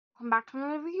Welcome back to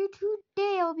another video.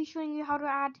 Today I'll be showing you how to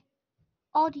add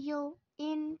audio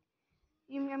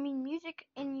music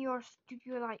in your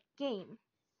Studio Lite game.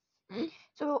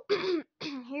 So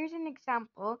here's an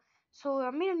example. So I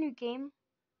made a new game.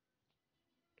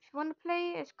 If you want to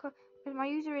play, my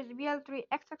user is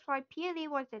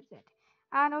BL3XXYPLAYZZ,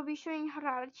 and I'll be showing you how to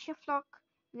add shift lock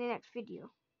in the next video,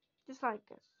 just like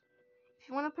this. If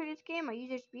you want to play this game, my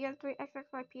user is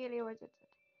BL3XXYPLAYZZ.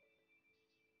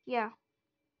 Yeah,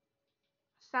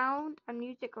 sound and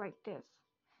music like this.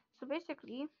 So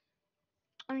basically,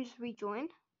 I'm just rejoin.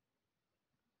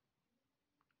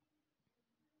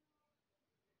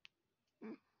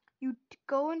 You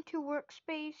go into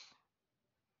workspace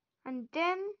and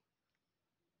then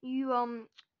you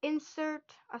insert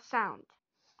a sound.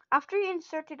 After you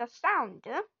inserted a sound,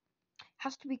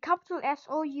 has to be capital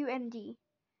SOUND.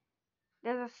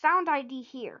 There's a sound ID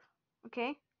here,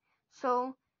 okay?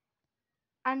 So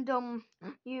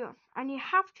you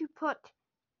have to put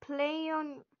play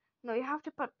on no you have to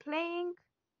put playing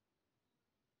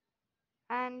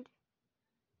and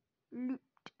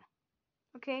looped,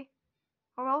 okay?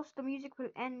 Or else the music will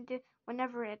end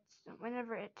whenever it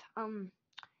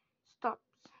stops.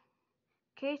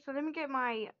 Okay, so let me get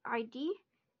my ID,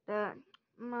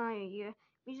 my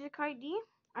music ID,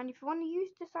 and if you want to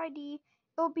use this ID,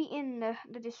 it'll be in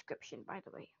the description, by the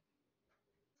way.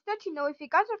 So that you know, if you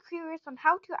guys are curious on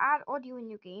how to add audio in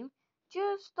your game,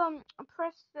 just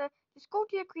just go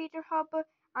to your Creator Hub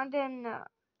and then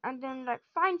like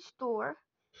find Store,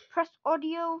 press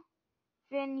Audio,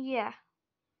 then yeah,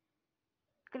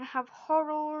 gonna have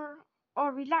horror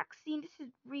or relaxing. This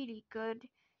is really good,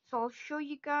 so I'll show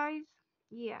you guys.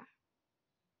 Yeah.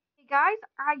 Hey guys,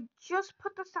 I just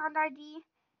put the sound ID.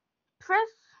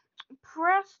 Press,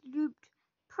 press looped,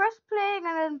 press play, and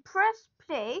then press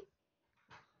play.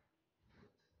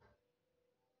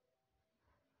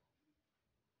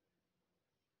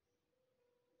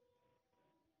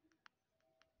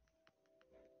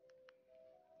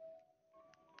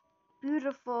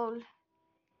 Beautiful.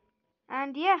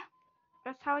 And yeah,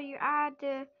 that's how you add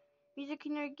music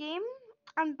in your game.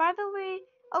 And by the way,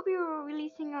 I'll be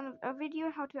releasing a video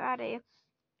how to add a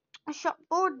shop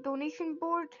board, donation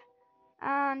board,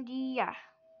 and yeah,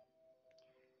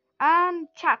 and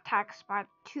chat tags by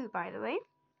the way.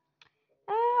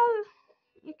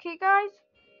 Okay, guys,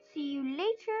 see you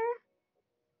later.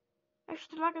 Make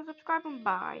sure to like and subscribe, and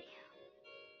bye.